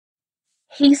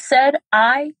He said,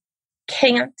 I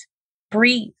can't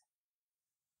breathe.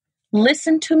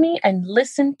 Listen to me and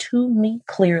listen to me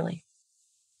clearly.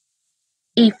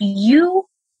 If you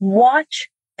watch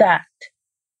that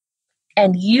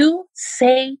and you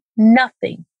say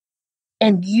nothing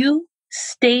and you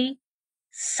stay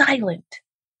silent,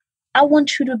 I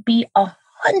want you to be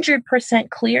 100%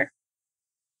 clear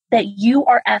that you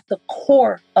are at the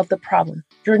core of the problem.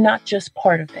 You're not just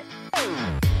part of it.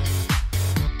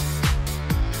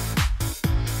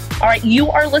 All right, you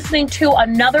are listening to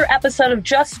another episode of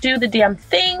Just Do the Damn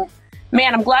Thing.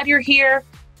 Man, I'm glad you're here.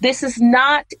 This is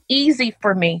not easy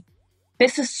for me.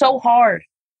 This is so hard.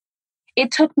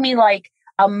 It took me like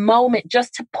a moment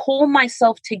just to pull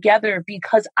myself together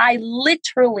because I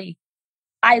literally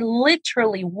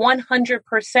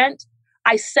 100%,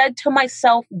 I said to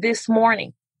myself this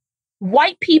morning,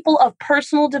 white people of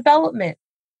personal development,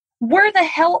 where the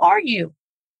hell are you?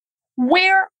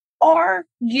 Where are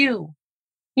you?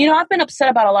 You know, I've been upset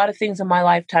about a lot of things in my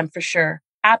lifetime for sure.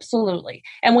 Absolutely.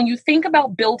 And when you think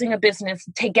about building a business,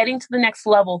 getting to the next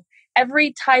level,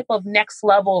 every type of next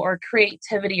level or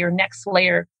creativity or next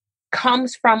layer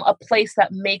comes from a place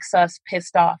that makes us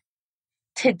pissed off.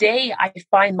 Today, I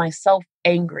find myself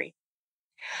angry.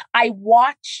 I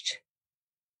watched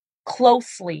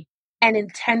closely and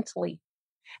intently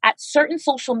at certain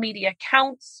social media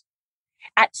accounts,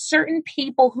 at certain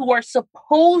people who are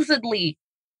supposedly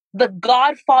the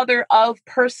godfather of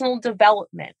personal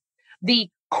development, the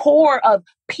core of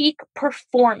peak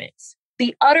performance,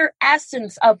 the utter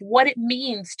essence of what it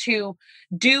means to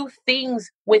do things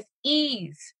with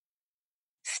ease,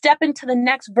 step into the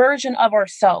next version of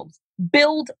ourselves,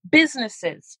 build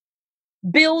businesses,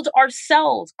 build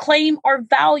ourselves, claim our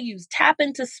values, tap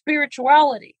into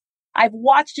spirituality. I've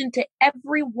watched into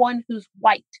everyone who's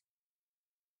white.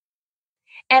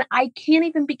 And I can't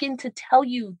even begin to tell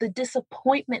you the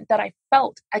disappointment that I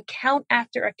felt, account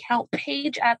after account,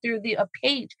 page after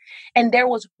page. And there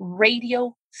was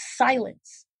radio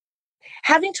silence.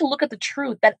 Having to look at the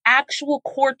truth, that actual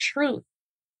core truth,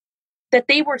 that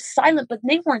they were silent, but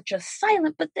they weren't just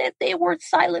silent, but that they were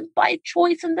silent by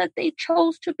choice and that they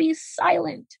chose to be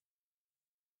silent.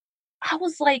 I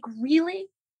was like, really?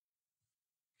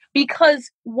 Because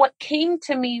what came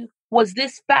to me was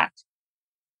this fact,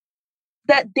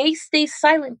 that they stay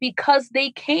silent because they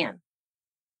can.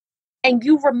 And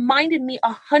you reminded me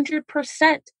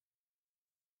 100%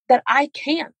 that I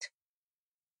can't.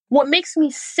 What makes me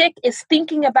sick is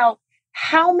thinking about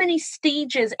how many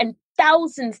stages and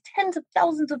thousands, tens of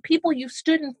thousands of people you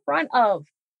stood in front of.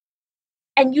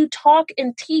 And you talk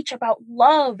and teach about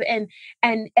love and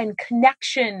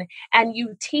connection, and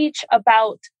you teach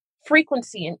about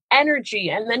frequency and energy,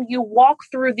 and then you walk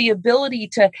through the ability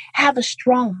to have a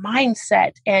strong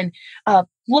mindset and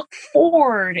look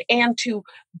forward and to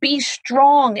be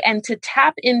strong and to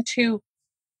tap into,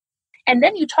 and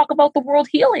then you talk about the world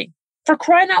healing. For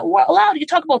crying out loud, you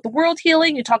talk about the world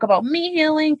healing, you talk about me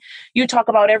healing, you talk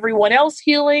about everyone else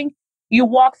healing, you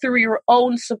walk through your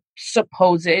own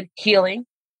supposed healing.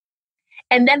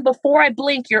 And then before I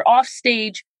blink, you're off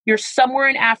stage, you're somewhere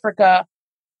in Africa,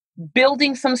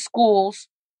 building some schools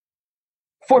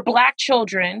for Black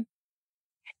children.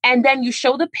 And then you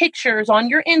show the pictures on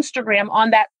your Instagram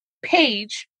on that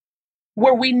page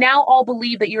where we now all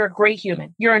believe that you're a great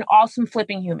human. You're an awesome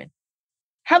flipping human.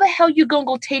 How the hell you gonna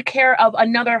go take care of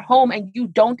another home and you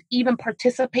don't even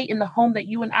participate in the home that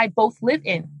you and I both live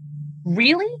in?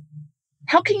 Really?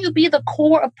 How can you be the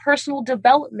core of personal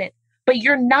development, but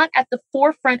you're not at the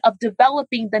forefront of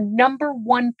developing the number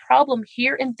one problem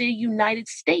here in the United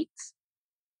States?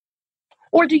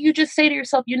 Or do you just say to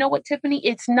yourself, you know what, Tiffany,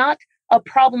 it's not a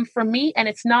problem for me and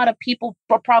it's not a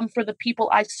problem for the people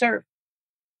I serve?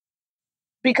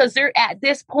 Because at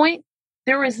this point,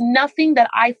 there is nothing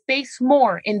that I face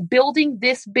more in building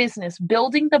this business,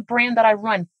 building the brand that I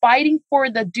run, fighting for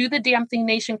the Do the Damn Thing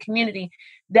Nation community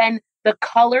than the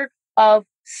color of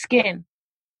skin.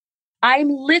 I'm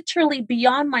literally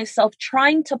beyond myself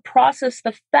trying to process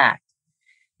the fact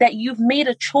that you've made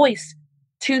a choice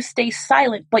to stay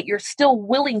silent, but you're still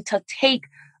willing to take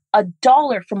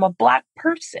 $1 from a Black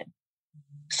person.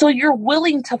 So you're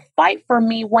willing to fight for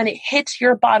me when it hits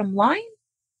your bottom line?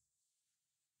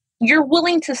 You're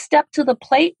willing to step to the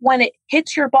plate when it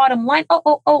hits your bottom line?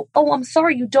 Oh, I'm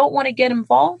sorry, you don't want to get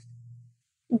involved?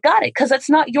 Got it, because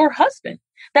that's not your husband.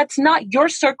 That's not your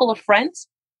circle of friends.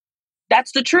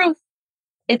 That's the truth.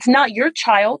 It's not your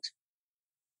child.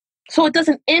 So it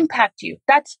doesn't impact you.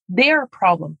 That's their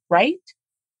problem, right?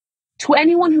 To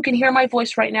anyone who can hear my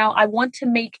voice right now, I want to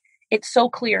make it so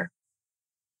clear.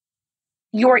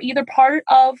 You are either part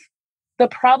of the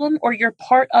problem or you're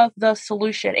part of the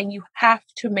solution, and you have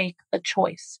to make a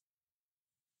choice.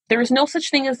 There is no such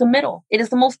thing as the middle. It is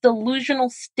the most delusional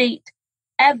state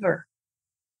ever.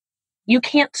 You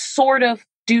can't sort of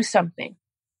do something.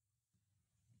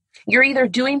 You're either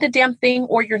doing the damn thing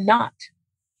or you're not.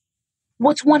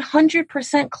 What's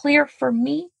 100% clear for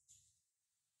me,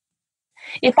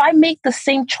 if I make the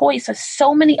same choice as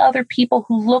so many other people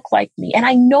who look like me, and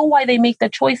I know why they make the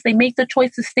choice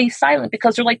to stay silent,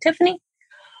 because they're like, Tiffany,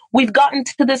 we've gotten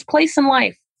to this place in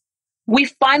life. We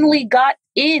finally got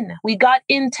in. We got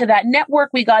into that network.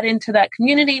 We got into that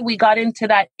community. We got into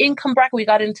that income bracket. We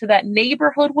got into that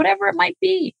neighborhood, whatever it might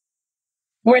be.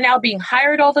 We're now being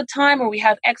hired all the time, or we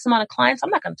have X amount of clients.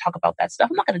 I'm not going to talk about that stuff.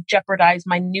 I'm not going to jeopardize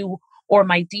my new or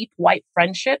my deep white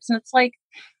friendships. And it's like,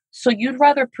 so you'd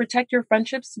rather protect your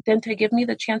friendships than to give me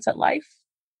the chance at life?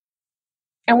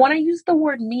 And when I use the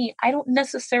word me, I don't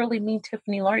necessarily mean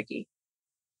Tiffany Largie.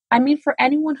 I mean for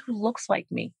anyone who looks like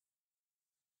me.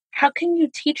 How can you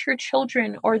teach your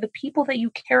children or the people that you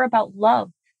care about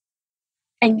love,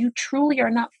 and you truly are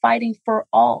not fighting for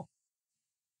all?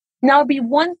 Now, it'd be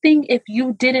one thing if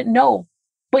you didn't know,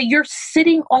 but you're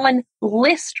sitting on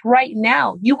list right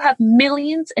now. You have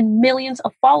millions and millions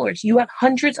of followers. You have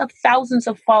hundreds of thousands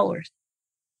of followers.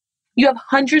 You have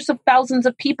hundreds of thousands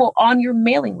of people on your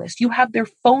mailing list. You have their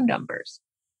phone numbers.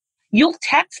 You'll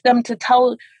text them to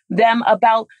tell them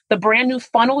about the brand new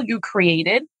funnel you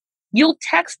created. You'll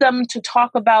text them to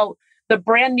talk about the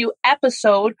brand new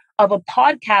episode of a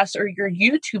podcast or your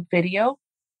YouTube video.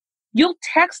 You'll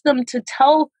text them to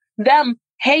tell them,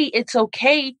 hey, it's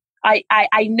okay.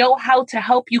 I know how to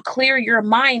help you clear your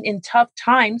mind in tough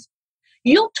times.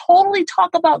 You'll totally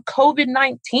talk about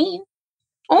COVID-19.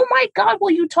 Oh my God,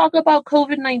 will you talk about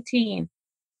COVID-19?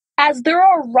 As there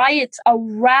are riots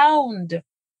around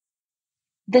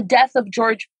the death of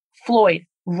George Floyd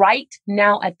right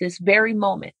now at this very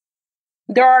moment.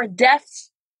 There are deaths.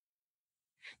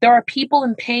 There are people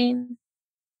in pain.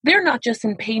 They're not just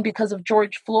in pain because of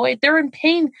George Floyd. They're in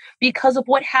pain because of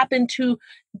what happened to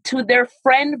their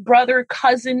friend, brother,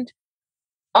 cousin,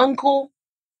 uncle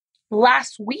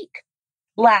last week,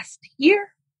 last year,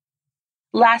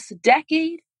 last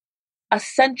decade, a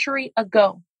century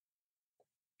ago.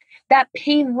 That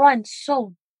pain runs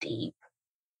so deep.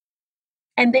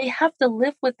 And they have to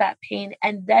live with that pain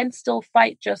and then still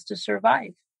fight just to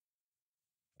survive.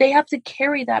 They have to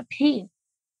carry that pain,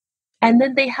 and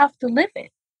then they have to live it.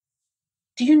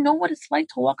 Do you know what it's like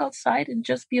to walk outside and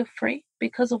just be afraid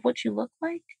because of what you look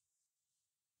like?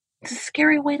 It's a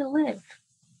scary way to live.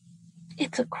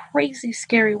 It's a crazy,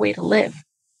 scary way to live.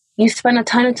 You spend a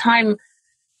ton of time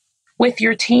with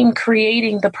your team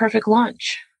creating the perfect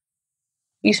lunch.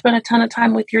 You spend a ton of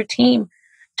time with your team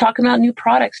talking about new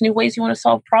products, new ways you want to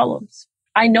solve problems.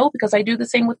 I know because I do the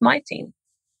same with my team.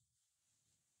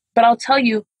 But I'll tell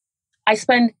you, I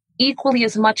spend equally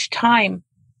as much time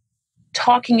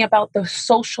talking about the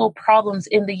social problems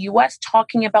in the US,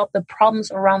 talking about the problems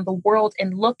around the world,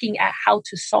 and looking at how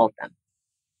to solve them.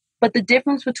 But the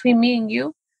difference between me and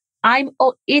you,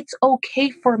 it's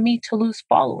okay for me to lose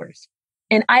followers.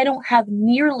 And I don't have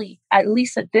nearly, at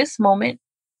least at this moment,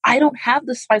 I don't have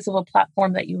the size of a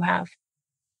platform that you have.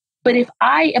 But if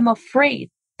I am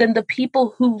afraid, then the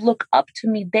people who look up to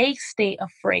me, they stay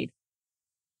afraid.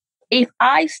 If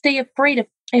I stay afraid,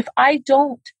 if I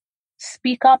don't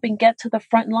speak up and get to the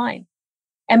front line,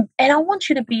 and I want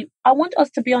us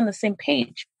to be on the same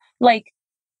page. Like,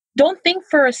 don't think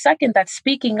for a second that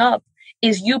speaking up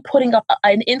is you putting up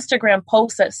an Instagram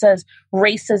post that says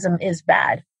racism is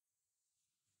bad.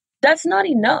 That's not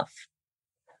enough.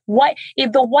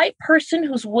 If the white person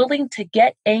who's willing to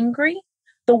get angry,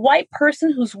 the white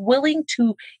person who's willing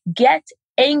to get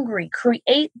angry,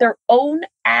 create their own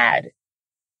ad,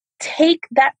 take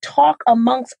that talk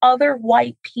amongst other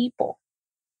white people,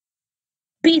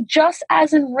 be just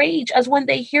as enraged as when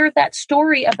they hear that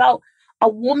story about a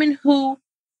woman who ...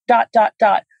 a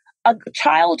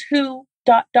child who ...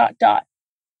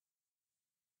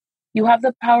 You have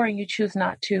the power and you choose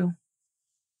not to.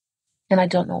 And I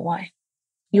don't know why.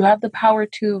 You have the power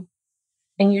to,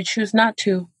 and you choose not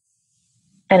to.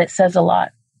 And it says a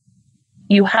lot.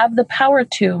 You have the power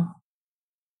to,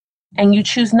 and you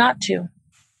choose not to.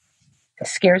 It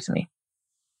scares me.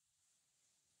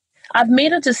 I've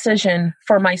made a decision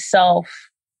for myself,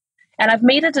 and I've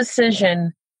made a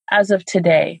decision as of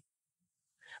today,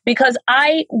 because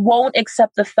I won't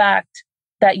accept the fact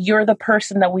that you're the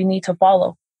person that we need to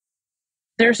follow.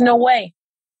 There's no way.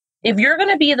 If you're going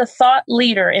to be the thought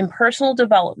leader in personal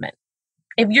development,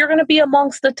 if you're going to be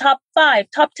amongst the top 5,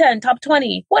 top 10, top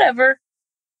 20, whatever,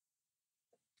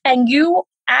 and you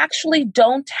actually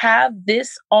don't have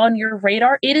this on your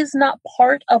radar, it is not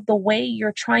part of the way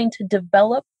you're trying to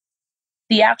develop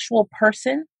the actual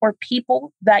person or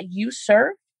people that you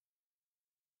serve,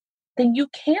 then you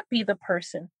can't be the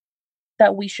person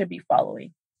that we should be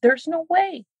following. There's no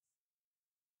way.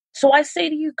 So I say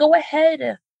to you, go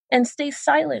ahead and stay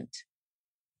silent.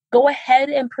 Go ahead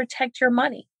and protect your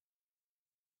money.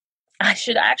 I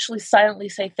should actually silently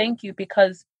say thank you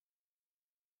because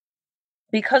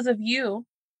of you,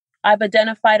 I've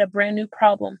identified a brand new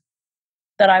problem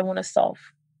that I want to solve.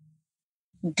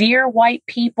 Dear white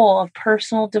people of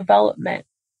personal development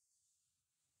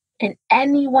and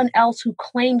anyone else who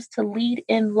claims to lead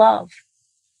in love,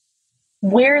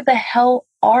 where the hell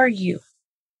are you?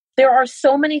 There are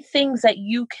so many things that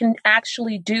you can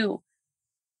actually do.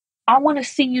 I want to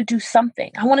see you do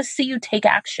something. I want to see you take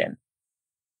action.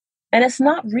 And it's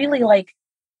not really like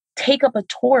take up a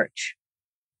torch.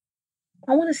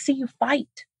 I want to see you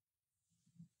fight.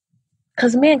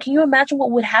 Because, man, can you imagine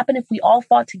what would happen if we all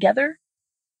fought together?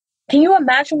 Can you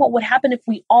imagine what would happen if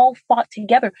we all fought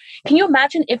together? Can you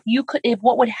imagine if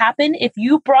what would happen if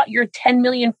you brought your 10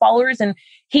 million followers and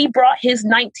he brought his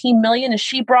 19 million and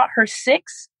she brought her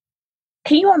 6?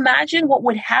 Can you imagine what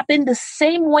would happen the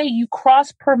same way you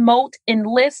cross promote,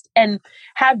 enlist, and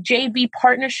have JV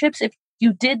partnerships if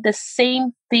you did the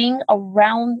same thing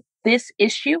around this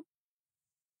issue?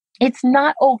 It's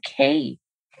not okay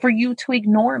for you to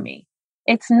ignore me.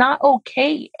 It's not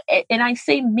okay. And I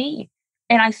say me,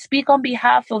 and I speak on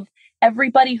behalf of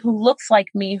everybody who looks like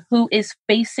me, who is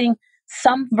facing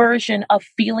some version of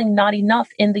feeling not enough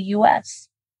in the US.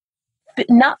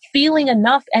 Not feeling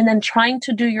enough and then trying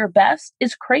to do your best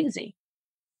is crazy.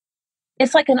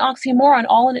 It's like an oxymoron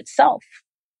all in itself.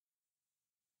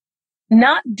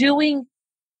 Not doing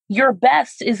your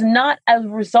best is not a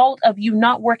result of you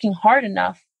not working hard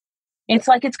enough. It's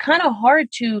like it's kind of hard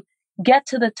to get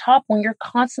to the top when you're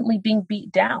constantly being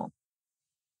beat down.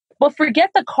 But forget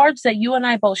the cards that you and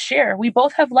I both share. We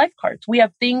both have life cards. We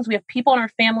have people in our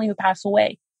family who pass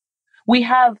away. We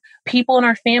have people in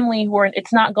our family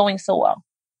it's not going so well.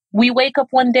 We wake up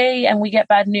one day and we get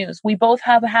bad news. We both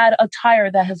have had a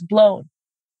tire that has blown.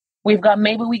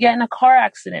 Maybe we get in a car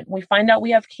accident. We find out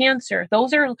we have cancer.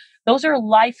 Those are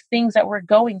life things that we're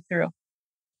going through.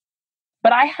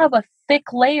 But I have a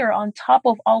thick layer on top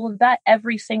of all of that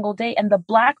every single day. And the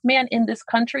Black man in this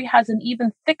country has an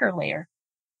even thicker layer.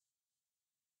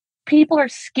 People are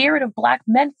scared of Black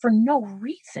men for no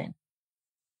reason.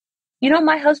 You know,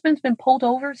 my husband's been pulled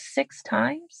over 6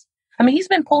 times. I mean, he's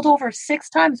been pulled over 6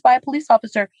 times by a police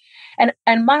officer,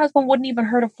 and my husband wouldn't even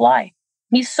hurt a fly.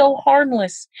 He's so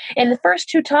harmless. And the first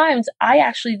 2 times, I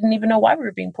actually didn't even know why we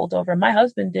were being pulled over. My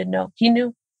husband did know. He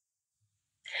knew.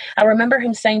 I remember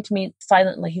him saying to me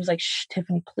silently, he was like, "Shh,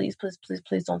 Tiffany, please, please, please,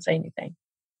 please don't say anything."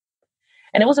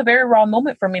 And it was a very raw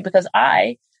moment for me because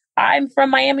I'm from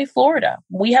Miami, Florida.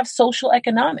 We have social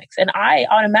economics. And I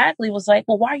automatically was like,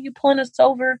 well, why are you pulling us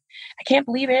over? I can't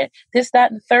believe it. This,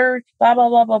 that, and the third, blah, blah,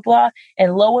 blah, blah, blah.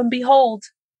 And lo and behold,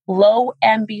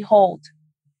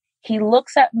 he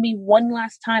looks at me one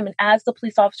last time. And as the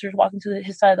police officer is walking to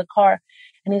his side of the car,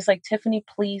 and he's like, "Tiffany,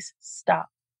 please stop."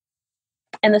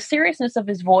 And the seriousness of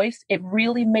his voice, it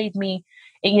really made me,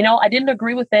 I didn't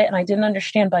agree with it and I didn't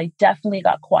understand, but I definitely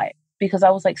got quiet because I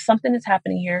was like, something is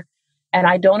happening here. And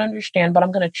I don't understand, but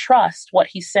I'm going to trust what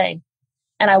he's saying.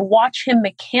 And I watch him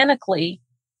mechanically,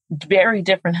 very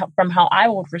different from how I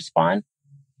would respond.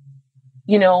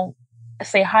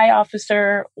 Say, "Hi,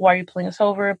 officer. Why are you pulling us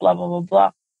over?" Blah, blah, blah,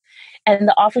 blah. And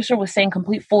the officer was saying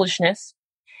complete foolishness.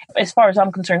 As far as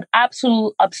I'm concerned,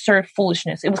 absolute absurd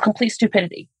foolishness. It was complete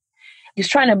stupidity. He's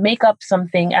trying to make up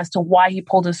something as to why he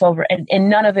pulled us over. And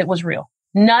none of it was real.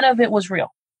 None of it was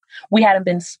real. We hadn't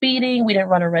been speeding. We didn't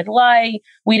run a red light.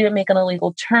 We didn't make an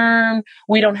illegal turn.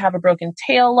 We don't have a broken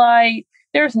tail light.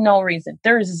 There's no reason.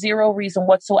 There is zero reason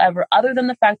whatsoever other than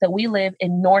the fact that we live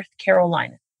in North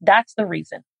Carolina. That's the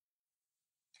reason.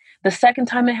 The second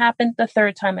time it happened, the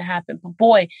third time it happened. But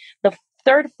boy, the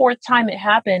third, fourth time it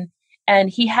happened, and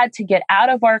he had to get out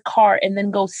of our car and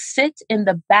then go sit in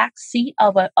the back seat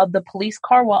of the police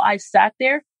car while I sat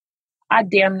there. I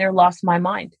damn near lost my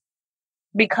mind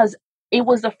because it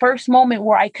was the first moment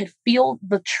where I could feel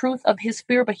the truth of his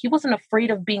fear, but he wasn't afraid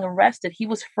of being arrested. He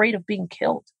was afraid of being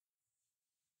killed.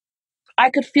 I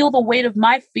could feel the weight of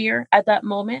my fear at that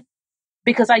moment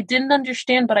because I didn't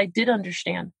understand, but I did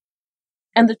understand.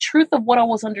 And the truth of what I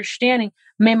was understanding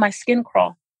made my skin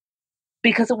crawl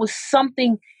because it was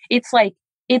something, it's like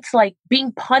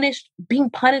being punished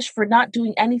for not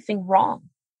doing anything wrong.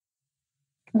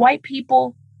 White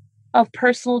people of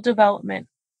personal development,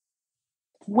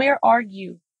 where are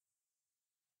you?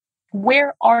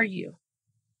 Where are you?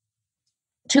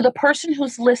 To the person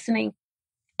who's listening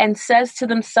and says to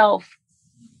themselves,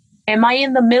 am I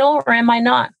in the middle or am I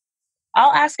not?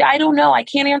 I'll ask, I don't know. I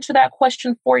can't answer that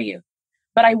question for you.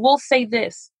 But I will say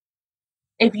this.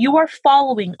 If you are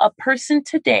following a person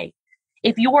today,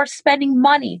 if you are spending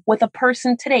money with a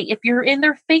person today, if you're in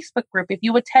their Facebook group, if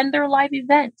you attend their live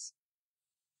events,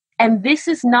 and this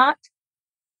is not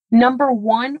number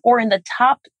one or in the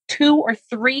top 2 or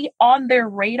 3 on their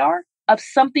radar of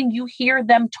something you hear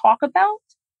them talk about,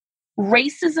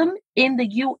 racism in the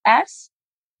US,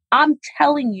 I'm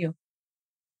telling you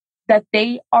that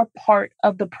they are part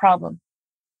of the problem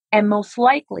and most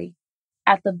likely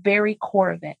at the very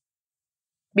core of it,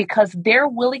 because their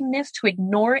willingness to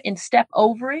ignore it and step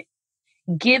over it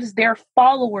gives their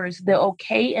followers the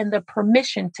okay and the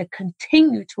permission to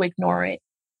continue to ignore it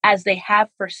as they have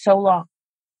for so long.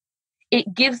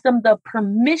 It gives them the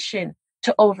permission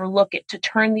to overlook it, to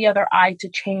turn the other eye, to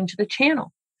change the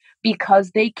channel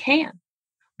because they can.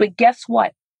 But guess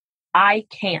what? I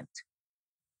can't.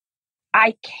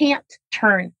 I can't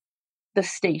turn the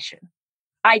station.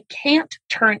 I can't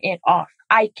turn it off.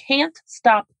 I can't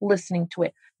stop listening to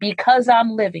it because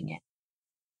I'm living it.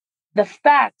 The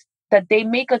fact that they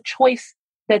make a choice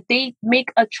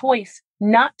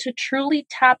not to truly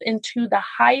tap into the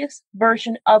highest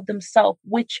version of themselves,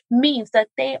 which means that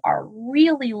they are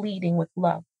really leading with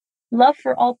love. Love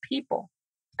for all people,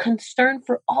 concern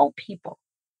for all people,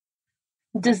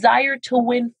 desire to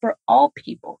win for all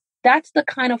people. That's the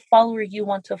kind of follower you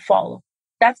want to follow.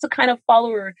 That's the kind of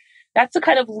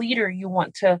leader you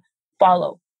want to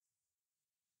follow.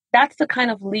 That's the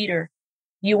kind of leader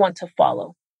you want to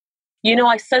follow. You know,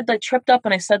 I tripped up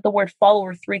and I said the word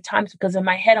follower 3 times because in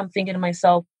my head, I'm thinking to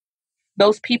myself,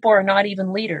 those people are not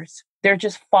even leaders. They're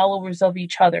just followers of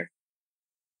each other.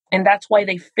 And that's why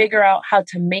they figure out how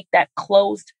to make that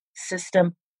closed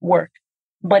system work.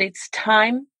 But it's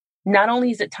time. Not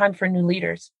only is it time for new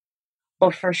leaders,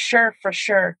 but for sure,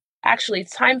 actually,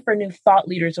 it's time for new thought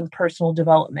leaders in personal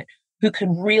development who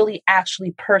can really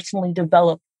actually personally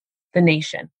develop the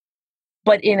nation.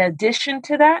 But in addition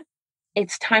to that,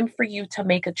 it's time for you to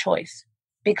make a choice,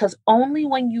 because only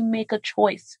when you make a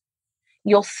choice,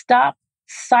 you'll stop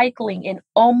cycling and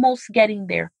almost getting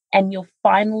there, and you'll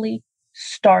finally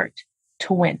start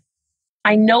to win.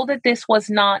 I know that this was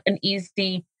not an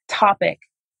easy topic.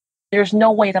 There's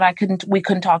no way that we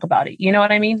couldn't talk about it. You know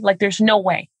what I mean? Like, there's no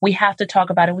way. We have to talk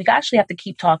about it. We actually have to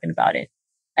keep talking about it.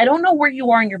 I don't know where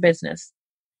you are in your business.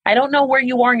 I don't know where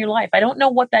you are in your life. I don't know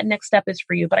what that next step is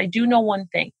for you, but I do know one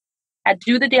thing. At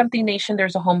Do the Damn Thing Nation,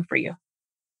 there's a home for you.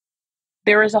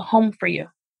 There is a home for you.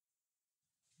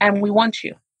 And we want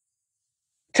you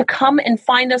to come and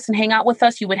find us and hang out with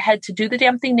us. You would head to Do the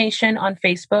Damn Thing Nation on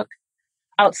Facebook.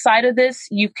 Outside of this,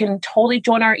 you can totally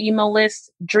join our email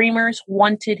list,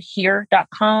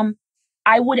 dreamerswantedhere.com.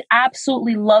 I would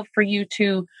absolutely love for you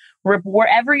to,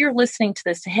 wherever you're listening to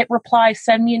this, to hit reply,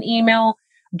 send me an email,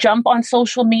 jump on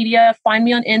social media, find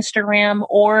me on Instagram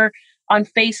or on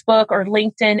Facebook or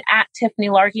LinkedIn at Tiffany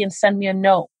Largie and send me a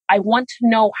note. I want to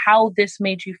know how this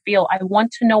made you feel. I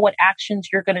want to know what actions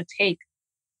you're going to take.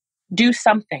 Do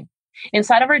something.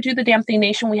 Inside of our Do the Damn Thing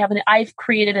Nation, I've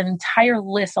created an entire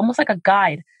list, almost like a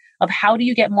guide of how do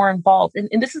you get more involved. And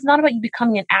this is not about you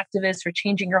becoming an activist or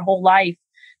changing your whole life.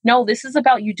 No, this is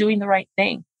about you doing the right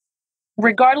thing.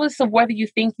 Regardless of whether you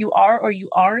think you are or you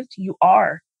aren't, you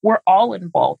are. We're all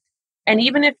involved. And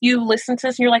even if you listen to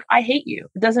this and you're like, I hate you,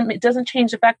 it doesn't change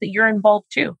the fact that you're involved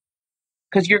too.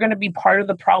 Because you're going to be part of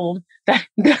the problem that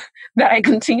I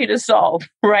continue to solve,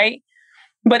 right?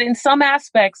 But in some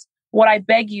aspects, what I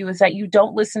beg you is that you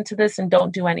don't listen to this and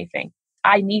don't do anything.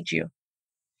 I need you.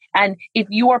 And if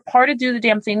you are part of Do the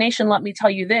Damn Thing Nation, let me tell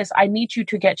you this, I need you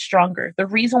to get stronger. The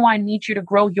reason why I need you to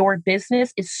grow your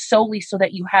business is solely so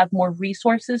that you have more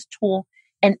resources, tool,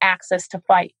 and access to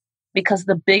fight. Because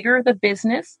the bigger the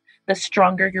business, the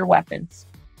stronger your weapons.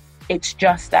 It's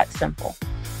just that simple.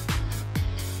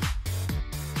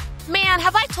 Man,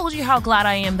 have I told you how glad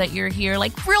I am that you're here?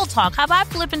 Like, real talk, have I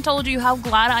flippin' told you how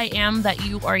glad I am that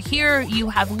you are here, you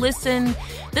have listened?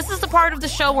 This is the part of the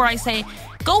show where I say,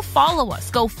 go follow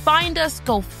us, go find us,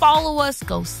 go follow us,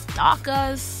 go stalk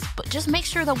us, but just make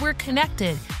sure that we're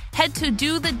connected. Head to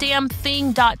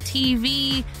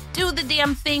dothedamnthing.tv,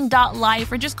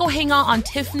 dothedamnthing.life, or just go hang out on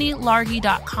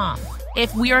tiffanylargie.com.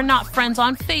 If we are not friends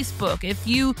on Facebook, if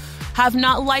you have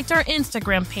not liked our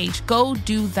Instagram page, go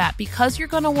do that, because you're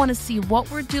going to want to see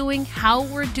what we're doing, how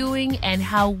we're doing, and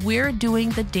how we're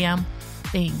doing the damn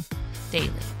thing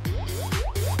daily.